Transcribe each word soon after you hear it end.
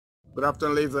Good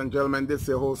afternoon, ladies and gentlemen. This is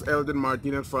your host Eldon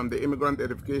Martinez from the Immigrant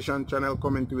Edification channel,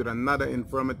 coming to you with another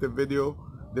informative video.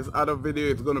 This other video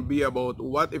is going to be about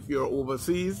what if you're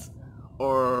overseas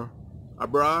or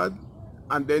abroad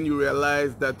and then you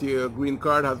realize that your green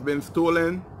card has been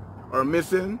stolen or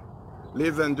missing.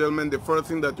 Ladies and gentlemen, the first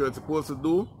thing that you're supposed to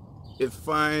do is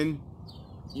find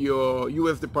your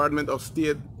U.S. Department of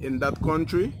State in that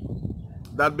country.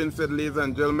 That being said, ladies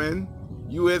and gentlemen,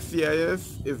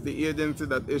 USCIS is the agency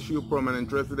that issues permanent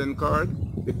resident card.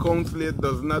 The consulate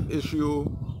does not issue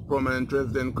permanent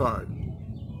resident card.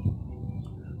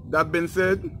 That being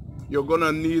said, you're going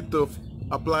to need to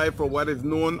apply for what is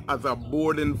known as a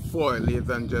boarding foil, ladies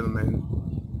and gentlemen.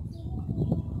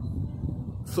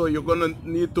 So you're going to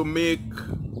need to make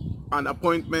an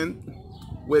appointment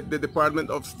with the Department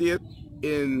of State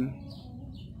in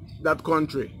that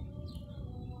country.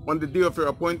 On the day of your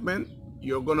appointment,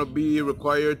 you're going to be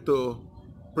required to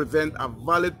present a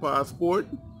valid passport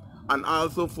and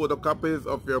also photocopies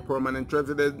of your permanent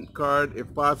resident card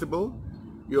if possible.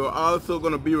 You're also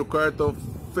going to be required to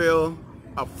fill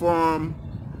a form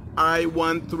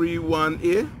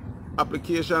I-131A,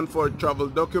 application for a travel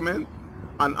document,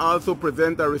 and also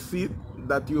present a receipt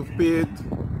that you've paid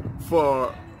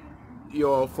for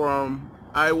your form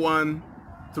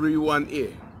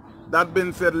I-131A. That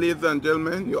being said, ladies and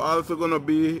gentlemen, you're also going to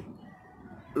be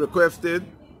requested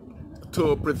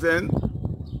to present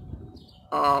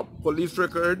a police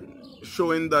record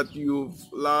showing that you've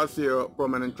lost your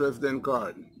permanent resident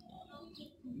card.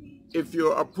 If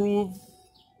you're approved,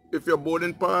 if your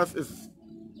boarding pass is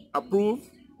approved,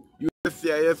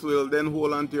 USCIS will then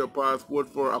hold on to your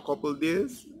passport for a couple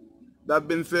days. That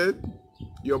being said,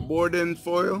 your boarding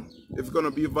foil is going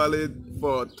to be valid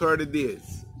for 30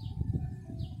 days.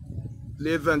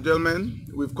 Ladies and gentlemen,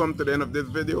 we've come to the end of this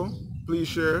video. Please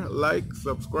share, like,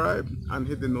 subscribe, and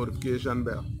hit the notification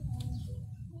bell.